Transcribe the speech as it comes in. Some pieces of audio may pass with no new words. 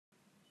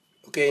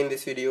Okay, in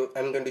this video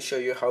I'm going to show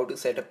you how to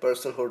set a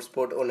personal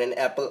hotspot on an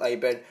Apple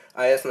iPad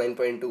iOS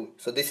 9.2.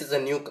 So this is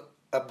a new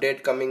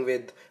update coming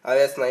with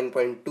iOS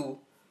 9.2,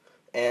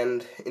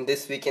 and in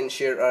this we can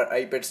share our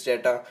iPad's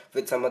data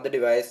with some other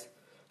device.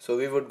 So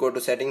we would go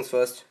to settings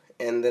first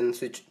and then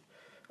switch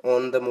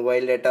on the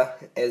mobile data,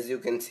 as you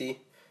can see,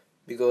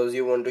 because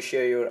you want to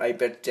share your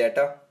iPad's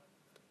data,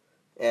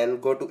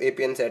 and go to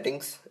APN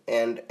settings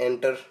and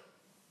enter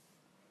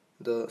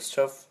the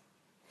stuff.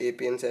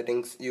 APN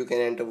settings, you can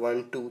enter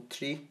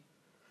 123,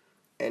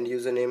 and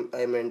username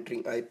I'm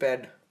entering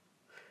iPad,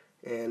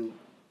 and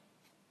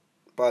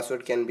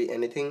password can be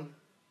anything.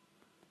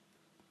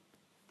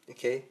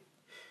 Okay,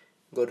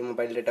 go to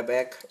mobile data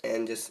back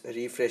and just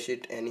refresh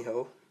it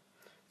anyhow,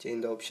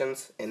 change the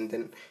options, and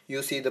then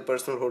you see the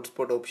personal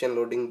hotspot option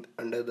loading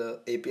under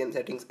the APN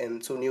settings,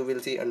 and soon you will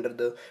see under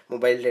the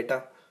mobile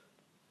data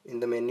in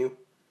the menu,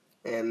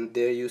 and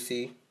there you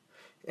see,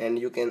 and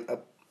you can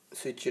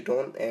switch it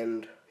on,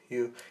 and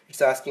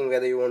it's asking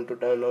whether you want to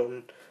turn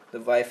on the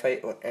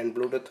Wi-Fi and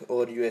Bluetooth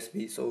or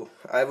USB. So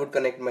I would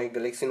connect my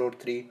Galaxy Note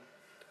 3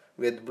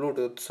 with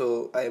Bluetooth,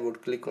 so I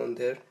would click on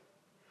there.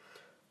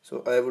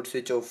 So I would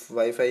switch off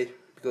Wi-Fi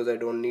because I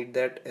don't need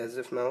that as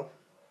of now.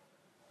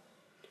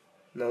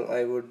 Now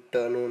I would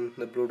turn on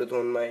the Bluetooth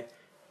on my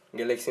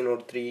Galaxy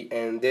Note 3,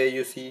 and there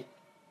you see,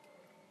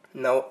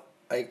 now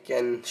I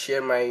can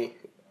share my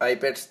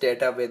iPad's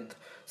data with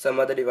some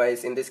other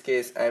device. In this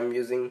case I am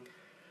using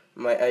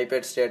my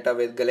iPad's data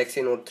with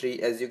Galaxy Note 3.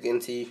 As you can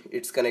see,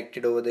 it's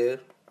connected over there,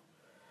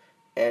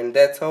 and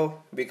that's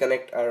how we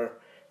connect our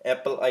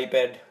Apple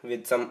iPad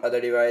with some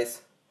other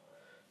device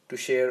to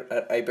share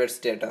our iPad's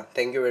data.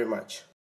 Thank you very much.